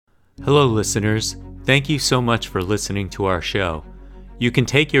Hello, listeners. Thank you so much for listening to our show. You can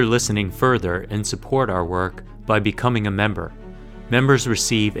take your listening further and support our work by becoming a member. Members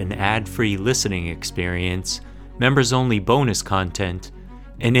receive an ad-free listening experience, members-only bonus content,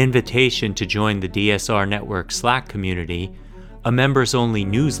 an invitation to join the DSR Network Slack community, a members-only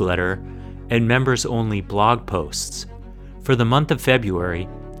newsletter, and members-only blog posts. For the month of February,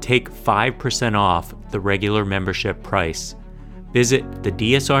 take 5% off the regular membership price. Visit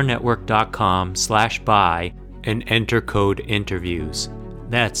thedsrnetwork.com/buy and enter code interviews.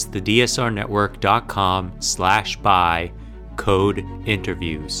 That's thedsrnetwork.com/buy, code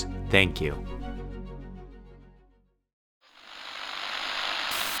interviews. Thank you.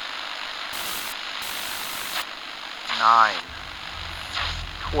 Nine,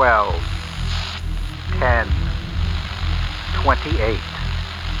 12, 10, 28,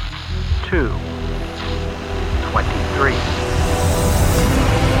 2, 23.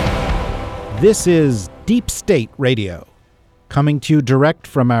 This is Deep State Radio, coming to you direct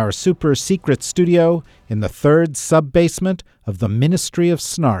from our super-secret studio in the third sub-basement of the Ministry of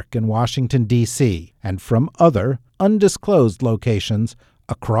Snark in Washington, D.C., and from other undisclosed locations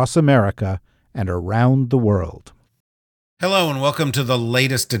across America and around the world. Hello, and welcome to the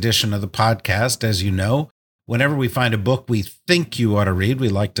latest edition of the podcast. As you know, whenever we find a book we think you ought to read, we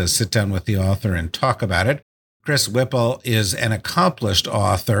like to sit down with the author and talk about it. Chris Whipple is an accomplished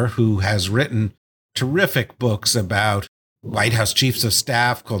author who has written terrific books about White House chiefs of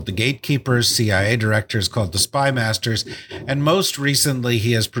staff called The Gatekeepers, CIA directors called The Spy Masters, and most recently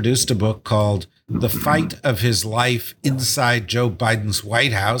he has produced a book called The Fight of His Life Inside Joe Biden's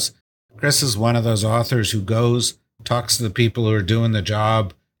White House. Chris is one of those authors who goes, talks to the people who are doing the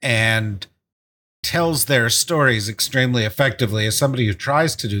job, and tells their stories extremely effectively. As somebody who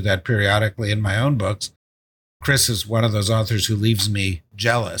tries to do that periodically in my own books, Chris is one of those authors who leaves me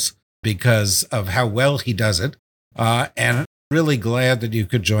jealous because of how well he does it. And really glad that you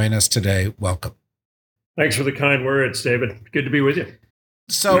could join us today. Welcome. Thanks for the kind words, David. Good to be with you.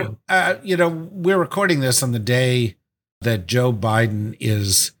 So, we're recording this on the day that Joe Biden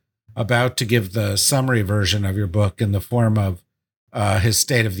is about to give the summary version of your book in the form of his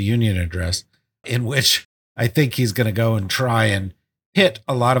State of the Union address, in which I think he's going to go and try and hit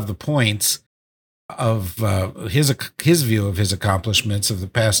a lot of the points of his view of his accomplishments of the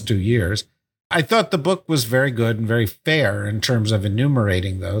past 2 years. I thought the book was very good and very fair in terms of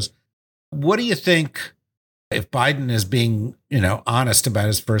enumerating those. What do you think, if Biden is being, honest about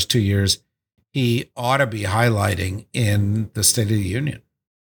his first 2 years, he ought to be highlighting in the State of the Union?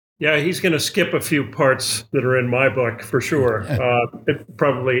 Yeah, he's going to skip a few parts that are in my book for sure.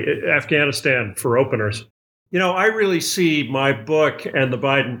 Probably Afghanistan for openers. I really see my book and the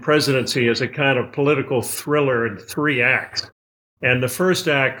Biden presidency as a kind of political thriller in 3 acts. And the first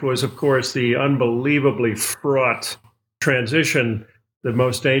act was, of course, the unbelievably fraught transition, the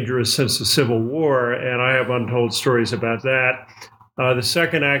most dangerous since the Civil War. And I have untold stories about that. The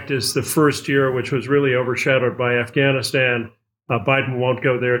second act is the first year, which was really overshadowed by Afghanistan. Biden won't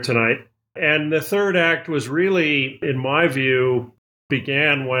go there tonight. And the third act was really, in my view,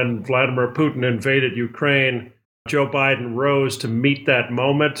 began when Vladimir Putin invaded Ukraine. Joe Biden rose to meet that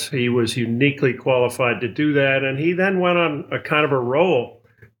moment. He was uniquely qualified to do that. And he then went on a kind of a roll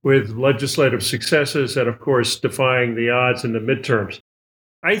with legislative successes and, of course, defying the odds in the midterms.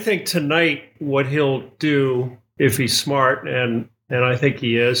 I think tonight what he'll do, if he's smart, and I think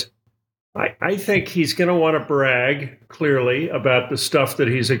he is, I think he's going to want to brag, clearly, about the stuff that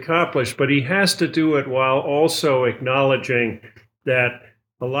he's accomplished, but he has to do it while also acknowledging that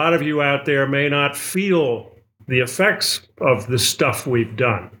a lot of you out there may not feel the effects of the stuff we've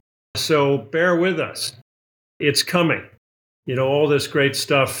done. So bear with us. It's coming. All this great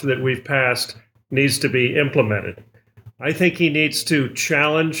stuff that we've passed needs to be implemented. I think he needs to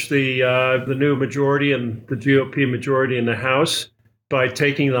challenge the new majority and the GOP majority in the House by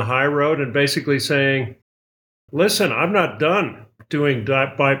taking the high road and basically saying, listen, I'm not done doing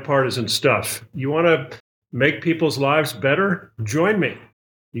bipartisan stuff. You want to make people's lives better? Join me.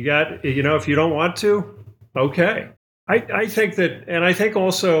 If you don't want to, okay. I think that, and I think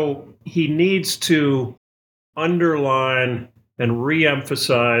also he needs to underline and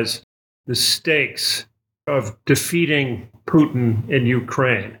reemphasize the stakes of defeating Putin in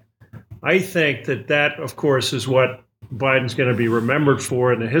Ukraine. I think that, of course, is what Biden's going to be remembered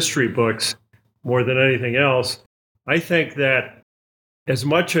for in the history books more than anything else. I think that as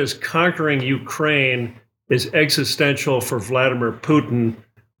much as conquering Ukraine is existential for Vladimir Putin,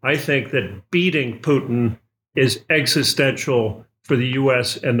 I think that beating Putin is existential for the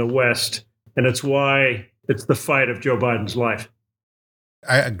U.S. and the West, and it's why it's the fight of Joe Biden's life.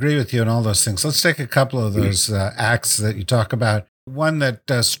 I agree with you on all those things. Let's take a couple of those acts that you talk about. One that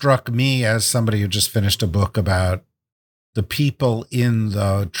struck me as somebody who just finished a book about the people in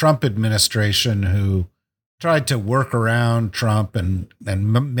the Trump administration who tried to work around Trump and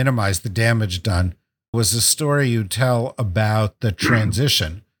minimize the damage done was a story you tell about the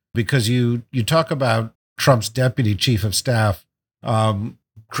transition, because you talk about Trump's deputy chief of staff,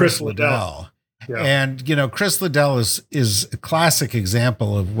 Chris Liddell. Yeah. And, Chris Liddell is a classic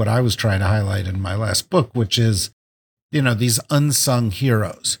example of what I was trying to highlight in my last book, which is, these unsung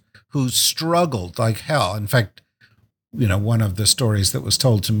heroes who struggled like hell. In fact, one of the stories that was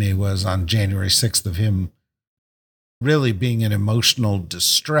told to me was on January 6th of him really being in emotional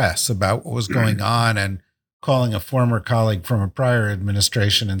distress about what was going on and calling a former colleague from a prior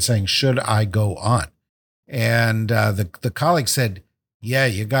administration and saying, should I go on? And the colleague said, yeah,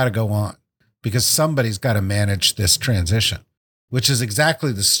 you got to go on because somebody's got to manage this transition, which is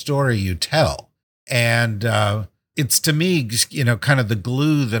exactly the story you tell. And it's, to me, kind of the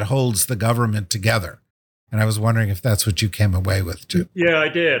glue that holds the government together. And I was wondering if that's what you came away with too. Yeah, I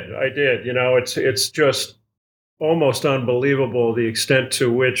did. It's just almost unbelievable the extent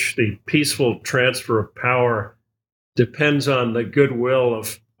to which the peaceful transfer of power depends on the goodwill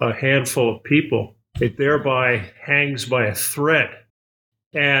of a handful of people. It thereby hangs by a thread.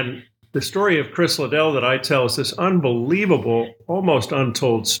 And the story of Chris Liddell that I tell is this unbelievable, almost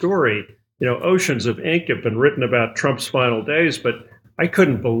untold story. Oceans of ink have been written about Trump's final days, but I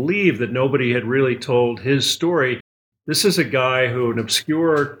couldn't believe that nobody had really told his story. This is a guy who, an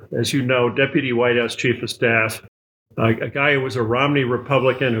obscure, as you know, deputy White House chief of staff, a guy who was a Romney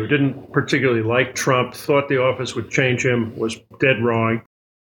Republican who didn't particularly like Trump, thought the office would change him, was dead wrong,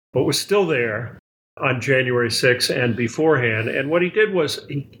 but was still there on January 6th and beforehand. And what he did was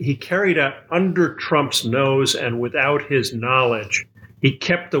he carried out under Trump's nose and without his knowledge, he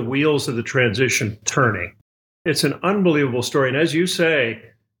kept the wheels of the transition turning. It's an unbelievable story. And as you say,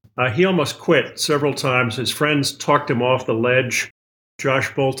 he almost quit several times. His friends talked him off the ledge.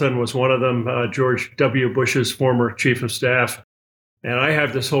 Josh Bolton was one of them, George W. Bush's former chief of staff. And I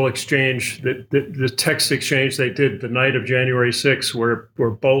have this whole exchange, the text exchange they did the night of January 6th,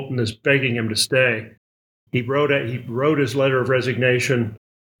 where Bolton is begging him to stay. He wrote his letter of resignation.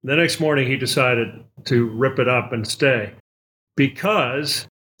 The next morning, he decided to rip it up and stay because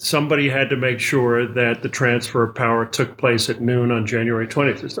somebody had to make sure that the transfer of power took place at noon on January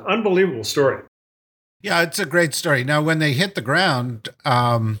 20th. It's an unbelievable story. Yeah, it's a great story. Now, when they hit the ground,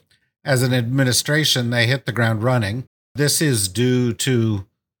 as an administration, they hit the ground running. This is due to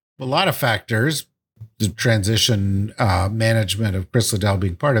a lot of factors, the transition management of Chris Liddell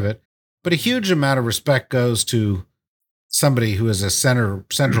being part of it. But a huge amount of respect goes to somebody who has a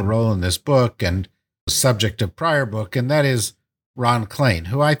central role in this book and subject of prior book, and that is Ron Klain,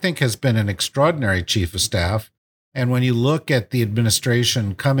 who I think has been an extraordinary chief of staff. And when you look at the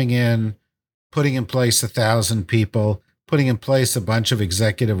administration coming in, putting in place 1,000 people, putting in place a bunch of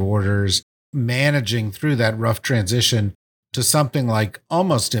executive orders, managing through that rough transition to something like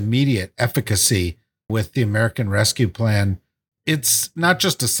almost immediate efficacy with the American Rescue Plan, it's not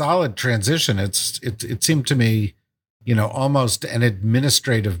just a solid transition. It seemed to me, almost an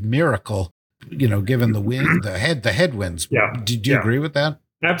administrative miracle, given the headwinds. Yeah. Did you agree with that?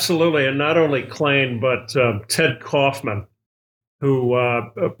 Absolutely. And not only Klain, but Ted Kaufman, who,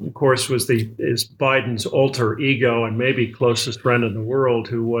 of course, is Biden's alter ego and maybe closest friend in the world,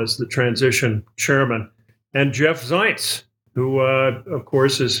 who was the transition chairman, and Jeff Zients, who, of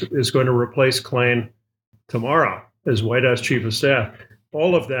course, is going to replace Klain tomorrow as White House chief of staff.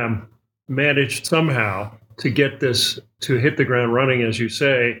 All of them managed somehow to get this to hit the ground running, as you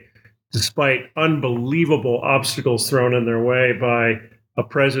say, despite unbelievable obstacles thrown in their way by a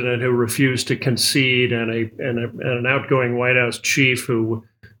president who refused to concede and an outgoing White House chief who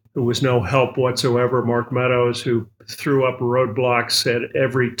was no help whatsoever, Mark Meadows, who threw up roadblocks at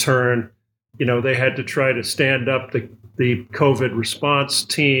every turn. They had to try to stand up the COVID response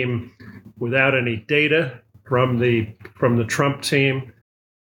team without any data from the Trump team,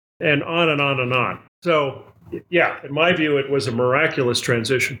 and on and on and on. So, yeah, in my view, it was a miraculous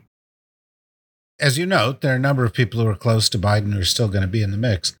transition. As you note, there are a number of people who are close to Biden who are still going to be in the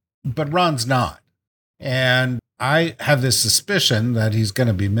mix, but Ron's not. And I have this suspicion that he's going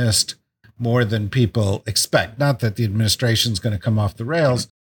to be missed more than people expect. Not that the administration is going to come off the rails,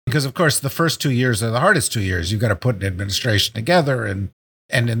 because, of course, the first 2 years are the hardest 2 years. You've got to put an administration together. And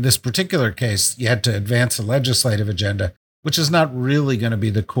in this particular case, you had to advance a legislative agenda, which is not really going to be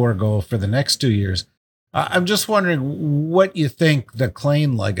the core goal for the next 2 years. I'm just wondering what you think the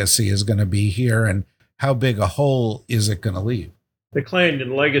Klain legacy is going to be here and how big a hole is it going to leave? the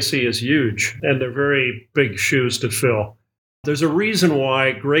Clinton legacy is huge, and they're very big shoes to fill. There's a reason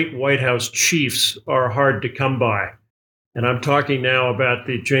why great White House chiefs are hard to come by. And I'm talking now about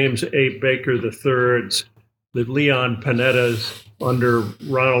the James A. Baker III's, the Leon Panettas under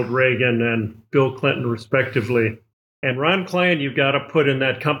Ronald Reagan and Bill Clinton, respectively. And Ron Klain, you've got to put in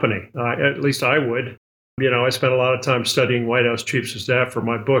that company. At least I would. I spent a lot of time studying White House chiefs of staff for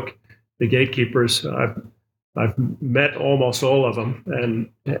my book, The Gatekeepers. I've met almost all of them and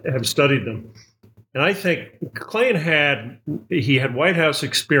have studied them. And I think Klain had White House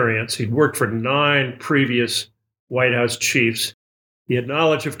experience. He'd worked for 9 previous White House chiefs. He had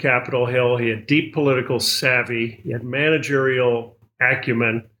knowledge of Capitol Hill. He had deep political savvy. He had managerial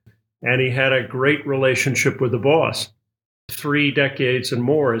acumen. And he had a great relationship with the boss. 3 decades and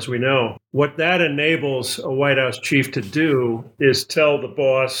more, as we know. What that enables a White House chief to do is tell the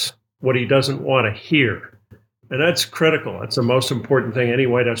boss what he doesn't want to hear. And that's critical. That's the most important thing any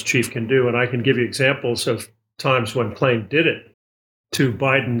White House chief can do. And I can give you examples of times when Klain did it to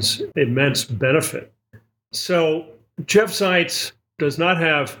Biden's immense benefit. So Jeff Zients does not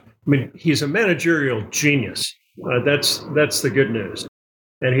have, he's a managerial genius. That's the good news.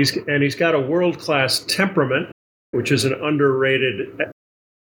 And he's got a world-class temperament, which is an underrated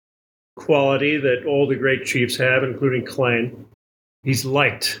quality that all the great chiefs have, including Klain. He's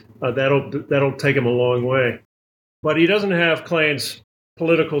liked. That'll take him a long way. But he doesn't have Klain's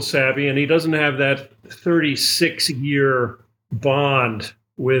political savvy, and he doesn't have that 36-year bond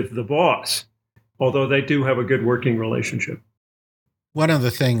with the boss, although they do have a good working relationship. One of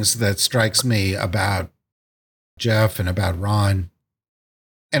the things that strikes me about Jeff and about Ron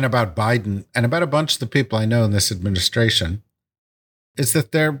and about Biden and about a bunch of the people I know in this administration is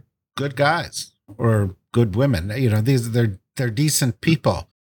that they're good guys or good women. They're decent people.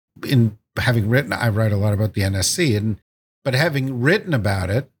 In having written, I write a lot about the NSC, but having written about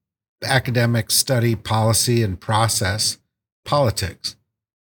it, academics study policy and process politics,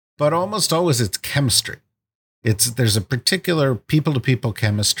 but almost always it's chemistry. There's a particular people-to-people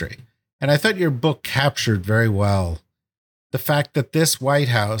chemistry. And I thought your book captured very well the fact that this White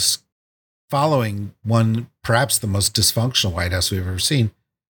House, following one, perhaps the most dysfunctional White House we've ever seen,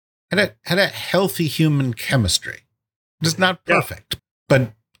 had a healthy human chemistry. It's not perfect,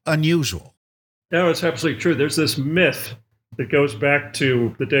 but unusual. No, it's absolutely true. There's this myth that goes back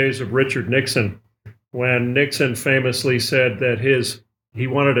to the days of Richard Nixon, when Nixon famously said that he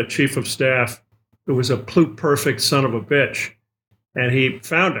wanted a chief of staff who was a pluperfect son of a bitch, and he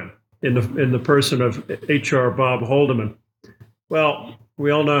found him in the person of H.R. Bob Haldeman. Well,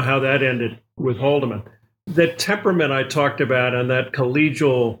 we all know how that ended with Haldeman. The temperament I talked about and that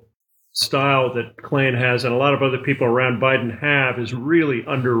collegial style that Klain has and a lot of other people around Biden have is really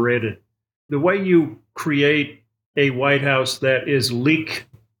underrated. The way you create a White House that is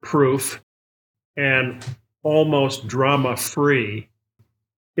leak-proof and almost drama-free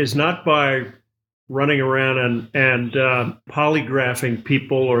is not by running around and polygraphing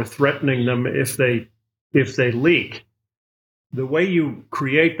people or threatening them if they leak. The way you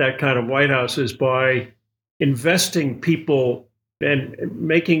create that kind of White House is by investing people and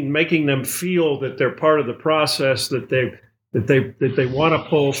making them feel that they're part of the process, that they want to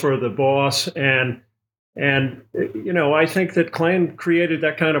pull for the boss. And I think that Klain created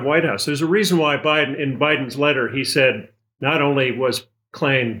that kind of White House. There's a reason why in Biden's letter, he said not only was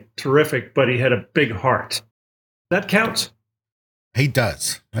Klain terrific, but he had a big heart. That counts. He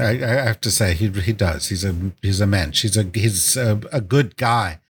does. I have to say he does. He's a mensch. He's a good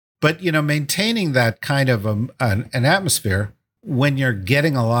guy. But maintaining that kind of an atmosphere when you're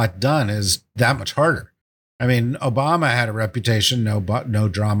getting a lot done is that much harder. I mean, Obama had a reputation, no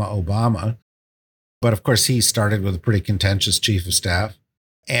drama Obama, but of course he started with a pretty contentious chief of staff.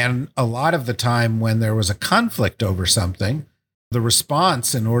 And a lot of the time when there was a conflict over something, the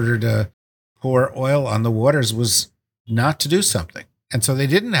response in order to pour oil on the waters was not to do something. And so they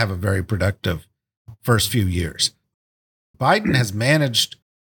didn't have a very productive first few years. Biden has managed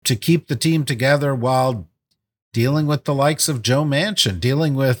to keep the team together while dealing with the likes of Joe Manchin,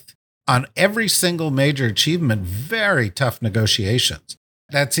 dealing with, on every single major achievement, very tough negotiations.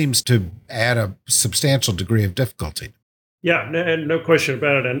 That seems to add a substantial degree of difficulty. Yeah, and no question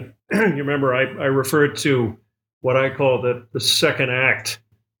about it. And you remember I referred to what I call the second act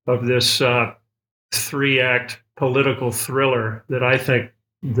of this 3-act political thriller that I think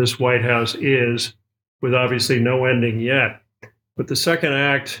this White House is, with obviously no ending yet. But the second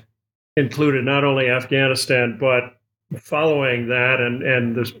act included not only Afghanistan, but following that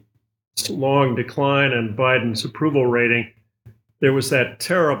and this long decline in Biden's approval rating, there was that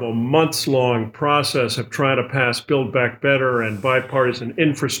terrible months-long process of trying to pass Build Back Better and bipartisan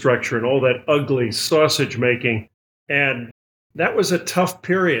infrastructure and all that ugly sausage making. And that was a tough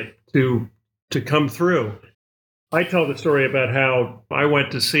period to come through. I tell the story about how I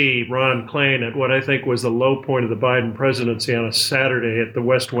went to see Ron Klain at what I think was the low point of the Biden presidency on a Saturday at the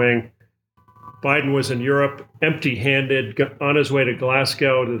West Wing. Biden was in Europe, empty-handed, on his way to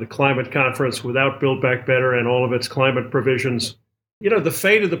Glasgow to the climate conference without Build Back Better and all of its climate provisions. You know, the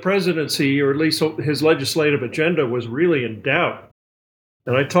fate of the presidency, or at least his legislative agenda, was really in doubt.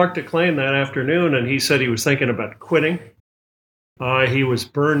 And I talked to Klain that afternoon, and he said he was thinking about quitting. He was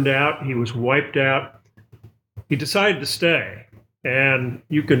burned out. He was wiped out. He decided to stay. And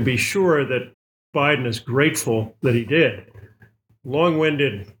you can be sure that Biden is grateful that he did.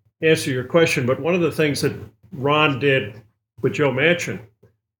 Long-winded answer to your question, but one of the things that Ron did with Joe Manchin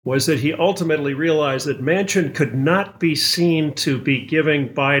was that he ultimately realized that Manchin could not be seen to be giving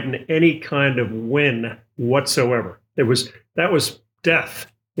Biden any kind of win whatsoever. That was death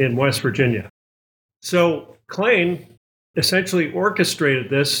in West Virginia. So Klain essentially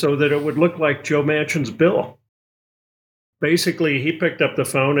orchestrated this so that it would look like Joe Manchin's bill. Basically, he picked up the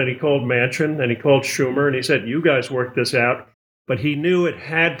phone and he called Manchin and he called Schumer and he said, "You guys work this out." But he knew it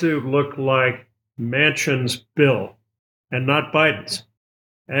had to look like Manchin's bill and not Biden's.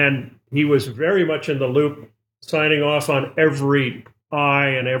 And he was very much in the loop, signing off on every I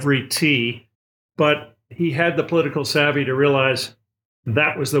and every T. But he had the political savvy to realize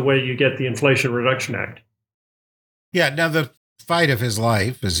that was the way you get the Inflation Reduction Act. Yeah. Now, the fight of his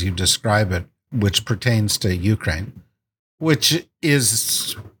life, as you describe it, which pertains to Ukraine, which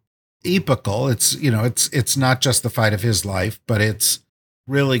is epochal. It's not just the fight of his life, but it's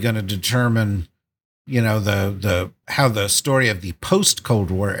really going to determine, the how the story of the post-Cold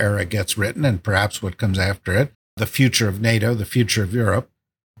War era gets written, and perhaps what comes after it, the future of NATO, the future of Europe,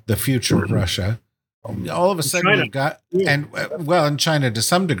 the future of Russia. All of a sudden, China. You've got, in China to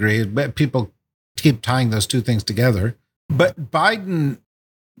some degree, but people keep tying those two things together. But Biden,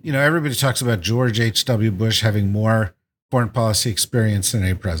 everybody talks about George H.W. Bush having more foreign policy experience than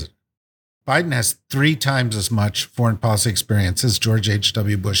any president. Biden has 3 times as much foreign policy experience as George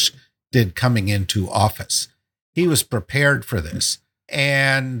H.W. Bush did coming into office. He was prepared for this.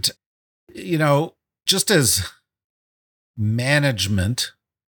 And, just as management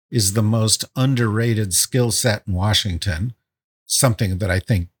is the most underrated skill set in Washington, something that I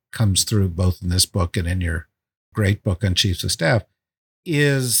think comes through both in this book and in your great book on Chiefs of Staff,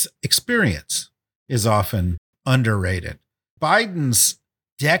 is experience is often underrated. Biden's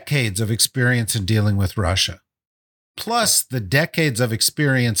decades of experience in dealing with Russia, plus the decades of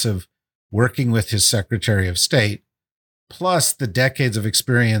experience of working with his Secretary of State, plus the decades of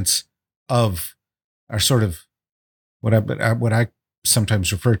experience of our sort of what I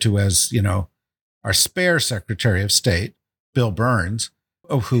sometimes refer to as, our spare Secretary of State, Bill Burns,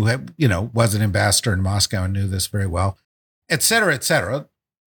 who was an ambassador in Moscow and knew this very well, et cetera, et cetera.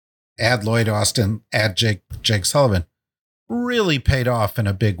 Add Lloyd Austin, add Jake Sullivan, really paid off in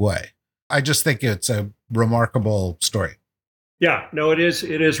a big way. I just think it's a remarkable story. Yeah, no, it is.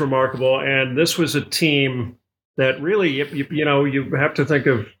 It is remarkable. And this was a team that really, you have to think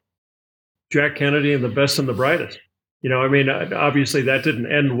of Jack Kennedy and the best and the brightest. Obviously that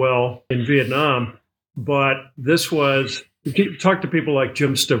didn't end well in Vietnam, but this was, if you talk to people like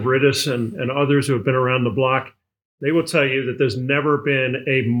Jim Stavridis and others who have been around the block, they will tell you that there's never been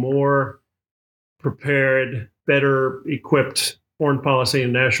a more prepared, better equipped foreign policy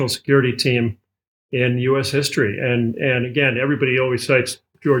and national security team in U.S. history. And again, everybody always cites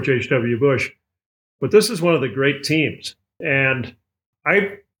George H.W. Bush, but this is one of the great teams. And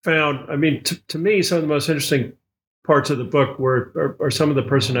I found, to me, some of the most interesting parts of the book are some of the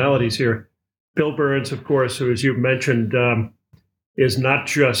personalities here. Bill Burns, of course, who, as you mentioned, is not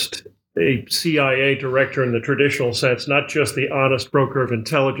just a CIA director in the traditional sense, not just the honest broker of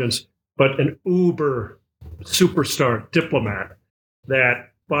intelligence, but an uber superstar diplomat that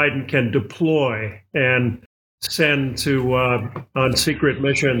Biden can deploy and send to on secret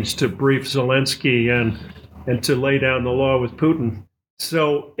missions to brief Zelensky and to lay down the law with Putin.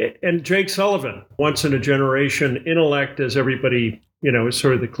 So, and Jake Sullivan, once in a generation intellect, as everybody, is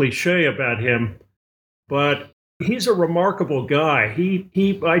sort of the cliche about him, but he's a remarkable guy.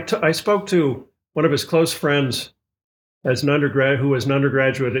 I spoke to one of his close friends as an undergrad, who was an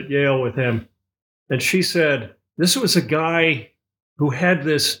undergraduate at Yale with him, and she said, this was a guy who had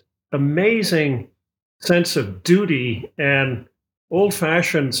this amazing sense of duty and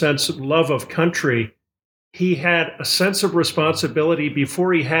old-fashioned sense of love of country. He had a sense of responsibility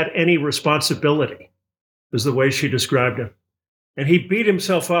before he had any responsibility, was the way she described him. And he beat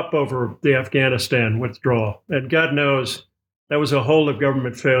himself up over the Afghanistan withdrawal. And God knows that was a whole of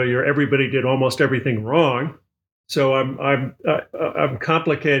government failure. Everybody did almost everything wrong. So I'm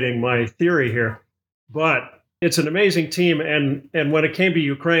complicating my theory here, but it's an amazing team. And when it came to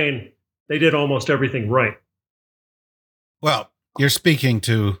Ukraine, they did almost everything right. Well, you're speaking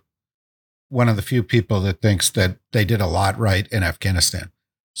to one of the few people that thinks that they did a lot right in Afghanistan.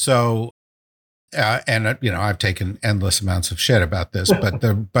 So, I've taken endless amounts of shit about this, but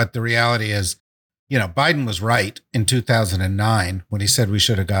the reality is, Biden was right in 2009 when he said we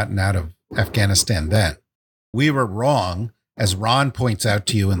should have gotten out of Afghanistan then. We were wrong, as Ron points out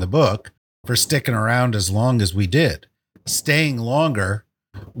to you in the book, for sticking around as long as we did. Staying longer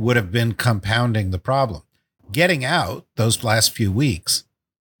would have been compounding the problem. Getting out those last few weeks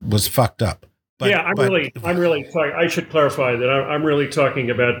was fucked up. I'm really talking. I should clarify that I'm really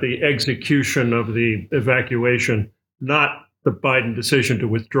talking about the execution of the evacuation, not the Biden decision to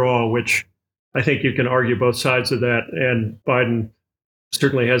withdraw, which I think you can argue both sides of that. And Biden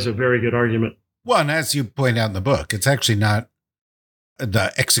certainly has a very good argument. Well, and as you point out in the book, it's actually not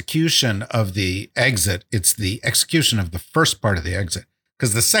the execution of the exit. It's the execution of the first part of the exit.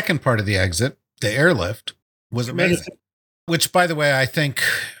 Because the second part of the exit, the airlift, was amazing. Which, by the way, I think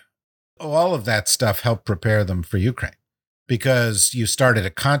all of that stuff helped prepare them for Ukraine. Because you started a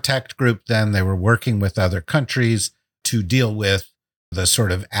contact group then. They were working with other countries to deal with the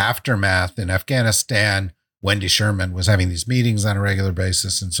sort of aftermath in Afghanistan. Wendy Sherman was having these meetings on a regular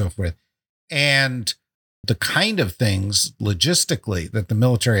basis and so forth. And the kind of things logistically that the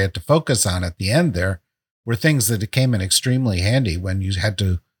military had to focus on at the end there were things that came in extremely handy when you had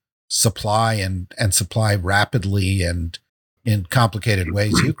to supply and supply rapidly and in complicated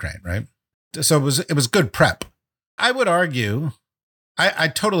ways Ukraine, right? So it was good prep. I would argue, I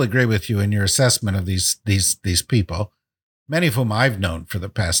totally agree with you in your assessment of these people, many of whom I've known for the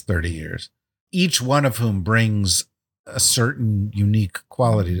past 30 years, each one of whom brings a certain unique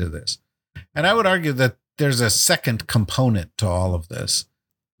quality to this. And I would argue that there's a second component to all of this,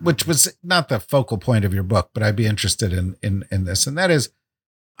 which was not the focal point of your book, but I'd be interested in this. And that is,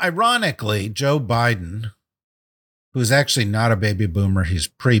 ironically, Joe Biden, who's actually not a baby boomer, he's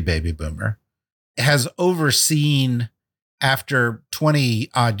pre-baby boomer, has overseen, after 20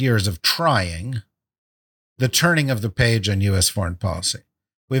 odd years of trying, the turning of the page on U.S. foreign policy.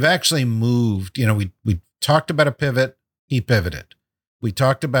 We've actually moved, we talked about a pivot, he pivoted. We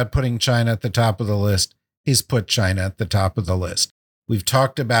talked about putting China at the top of the list. He's put China at the top of the list. We've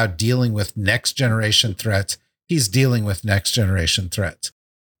talked about dealing with next generation threats. He's dealing with next generation threats.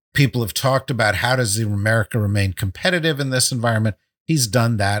 People have talked about how does America remain competitive in this environment. He's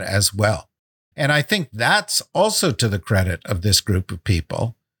done that as well. And I think that's also to the credit of this group of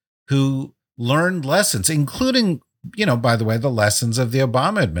people who learned lessons, including, by the way, the lessons of the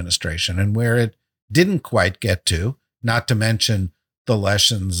Obama administration and where it didn't quite get to, not to mention the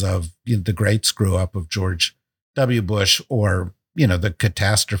lessons of the great screw up of George W. Bush or, the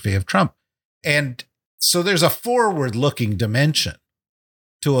catastrophe of Trump. And so there's a forward looking dimension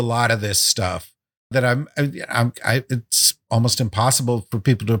to a lot of this stuff that it's almost impossible for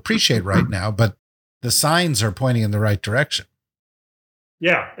people to appreciate right now, but the signs are pointing in the right direction.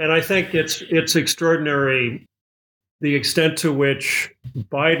 Yeah. And I think it's extraordinary the extent to which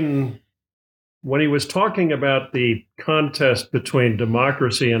Biden, when he was talking about the contest between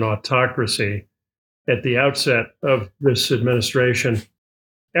democracy and autocracy at the outset of this administration,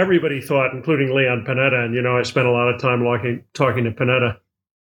 everybody thought, including Leon Panetta, and I spent a lot of time talking to Panetta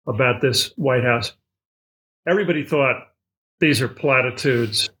about this White House. Everybody thought these are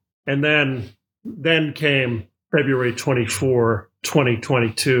platitudes. And then came February 24,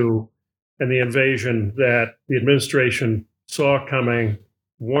 2022, and the invasion that the administration saw coming,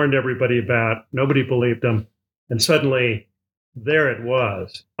 warned everybody about, nobody believed them. And suddenly there it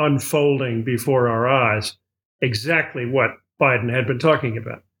was, unfolding before our eyes, exactly what Biden had been talking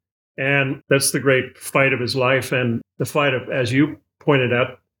about. And that's the great fight of his life and the fight of, as you pointed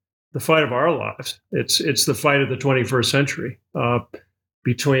out, the fight of our lives. It's the fight of the 21st century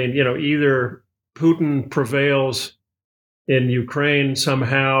between, either Putin prevails in Ukraine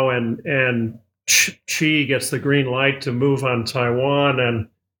somehow and Xi gets the green light to move on Taiwan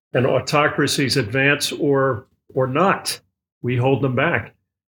and autocracies advance or not. We hold them back.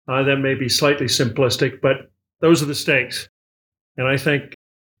 That may be slightly simplistic, but those are the stakes. And I think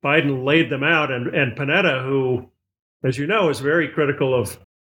Biden laid them out. And Panetta, who, as you know, is very critical of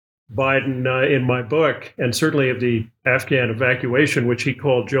Biden in my book, and certainly of the Afghan evacuation, which he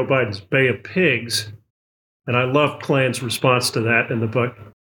called Joe Biden's Bay of Pigs. And I love Klain's response to that in the book.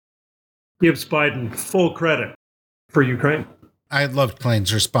 Gives Biden full credit for Ukraine. I loved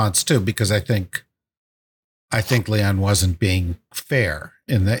Klein's response too, because I think Leon wasn't being fair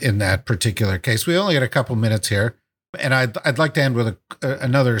in that particular case. We only got a couple minutes here, and I'd like to end with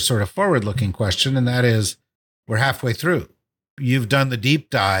another sort of forward-looking question, and that is, we're halfway through. You've done the deep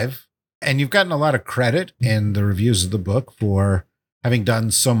dive, and you've gotten a lot of credit in the reviews of the book for having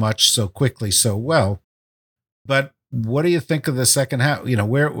done so much so quickly, so well. But what do you think of the second half?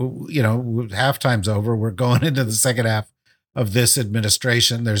 Halftime's over. We're going into the second half of this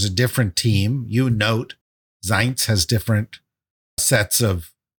administration. There's a different team. You note Zients has different sets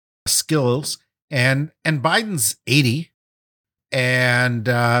of skills, and Biden's 80, and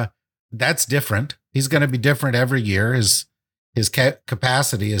that's different. He's going to be different every year. His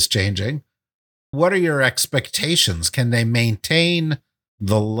capacity is changing. What are your expectations? Can they maintain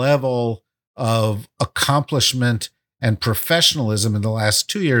the level of accomplishment and professionalism in the last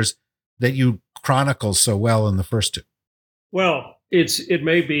 2 years that you chronicle so well in the first two? Well,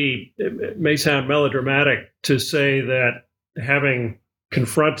 it may sound melodramatic to say that having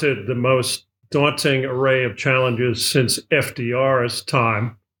confronted the most daunting array of challenges since FDR's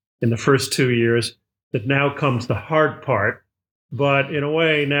time in the first 2 years, that now comes the hard part. But in a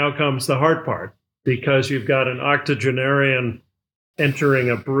way, now comes the hard part, because you've got an octogenarian entering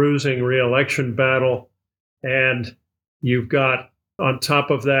a bruising re-election battle, and you've got, on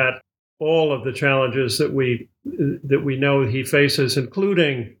top of that, all of the challenges that we know he faces,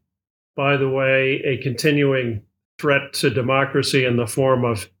 including, by the way, a continuing threat to democracy in the form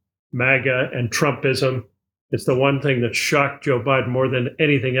of MAGA and Trumpism. It's the one thing that shocked Joe Biden more than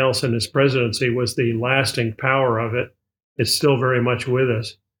anything else in his presidency, was the lasting power of it. It's still very much with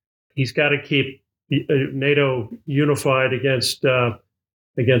us. He's got to keep NATO unified against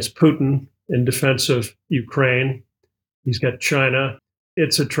Putin in defense of Ukraine. He's got China.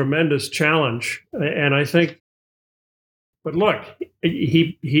 It's a tremendous challenge, and I think. But look,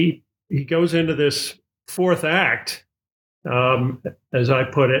 he goes into this fourth act, as I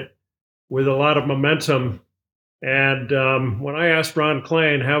put it, with a lot of momentum. And when I asked Ron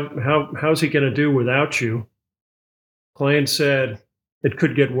Klain how's he going to do without you, Klain said, "It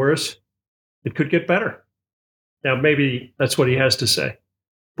could get worse. It could get better." Now, maybe that's what he has to say.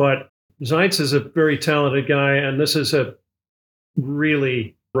 But Zients is a very talented guy, and this is a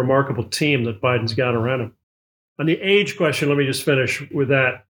really remarkable team that Biden's got around him. On the age question, let me just finish with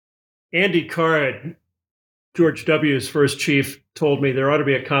that. Andy Card, George W.'s first chief, told me there ought to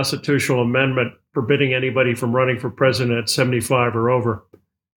be a constitutional amendment forbidding anybody from running for president at 75 or over.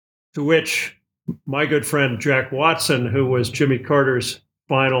 To which my good friend Jack Watson, who was Jimmy Carter's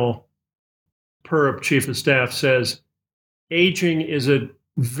final PERB chief of staff, says, aging is a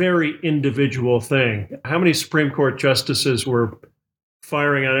very individual thing. How many Supreme Court justices were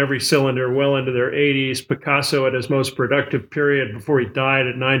firing on every cylinder well into their 80s? Picasso at his most productive period before he died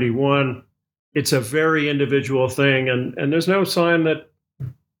at 91. It's a very individual thing. And there's no sign that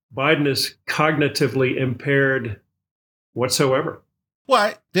Biden is cognitively impaired whatsoever.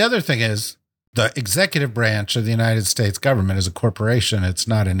 Well, the other thing is, the executive branch of the United States government is a corporation. It's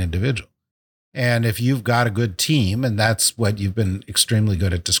not an individual. And if you've got a good team, and that's what you've been extremely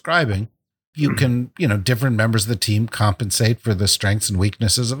good at describing, you can, different members of the team compensate for the strengths and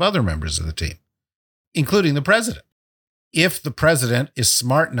weaknesses of other members of the team, including the president. If the president is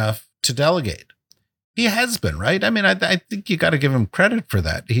smart enough to delegate, he has been, right? I mean, I think you got to give him credit for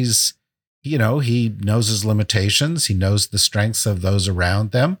that. He's, he knows his limitations. He knows the strengths of those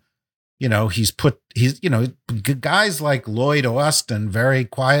around them. Guys like Lloyd Austin very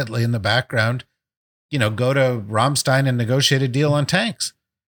quietly in the background, go to Rammstein and negotiate a deal on tanks.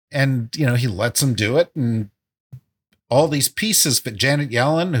 And, he lets them do it. And all these pieces fit. Janet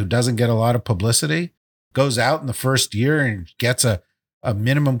Yellen, who doesn't get a lot of publicity, goes out in the first year and gets a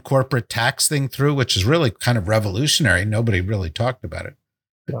minimum corporate tax thing through, which is really kind of revolutionary. Nobody really talked about it.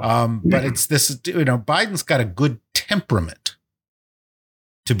 But it's this, Biden's got a good temperament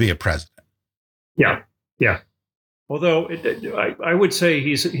to be a president. Yeah. Although I would say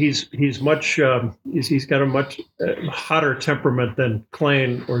he's got a much hotter temperament than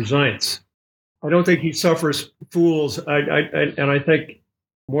Klain or Zients. I don't think he suffers fools. And I think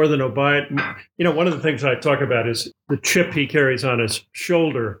more than Biden, one of the things I talk about is the chip he carries on his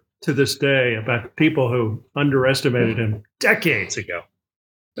shoulder to this day about people who underestimated him decades ago.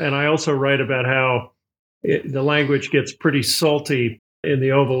 And I also write about how the language gets pretty salty in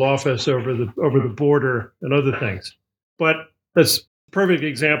the Oval Office over the border and other things. But that's a perfect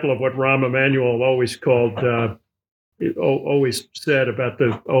example of what Rahm Emanuel always said about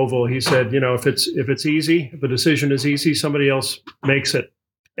the Oval. He said, if it's easy, if a decision is easy, somebody else makes it.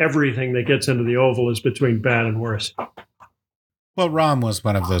 Everything that gets into the Oval is between bad and worse. Well, Rahm was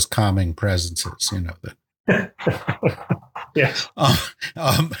one of those calming presences, that. Yes.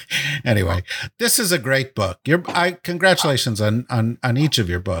 Anyway, this is a great book. Congratulations on each of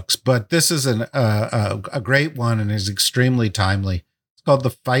your books, but this is a great one and is extremely timely. It's called The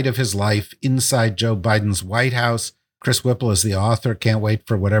Fight of His Life: Inside Joe Biden's White House. Chris Whipple is the author. Can't wait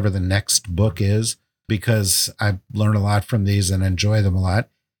for whatever the next book is, because I learn a lot from these and enjoy them a lot.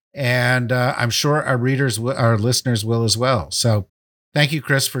 And I'm sure our listeners will as well. So thank you,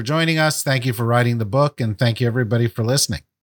 Chris, for joining us. Thank you for writing the book, and thank you, everybody, for listening.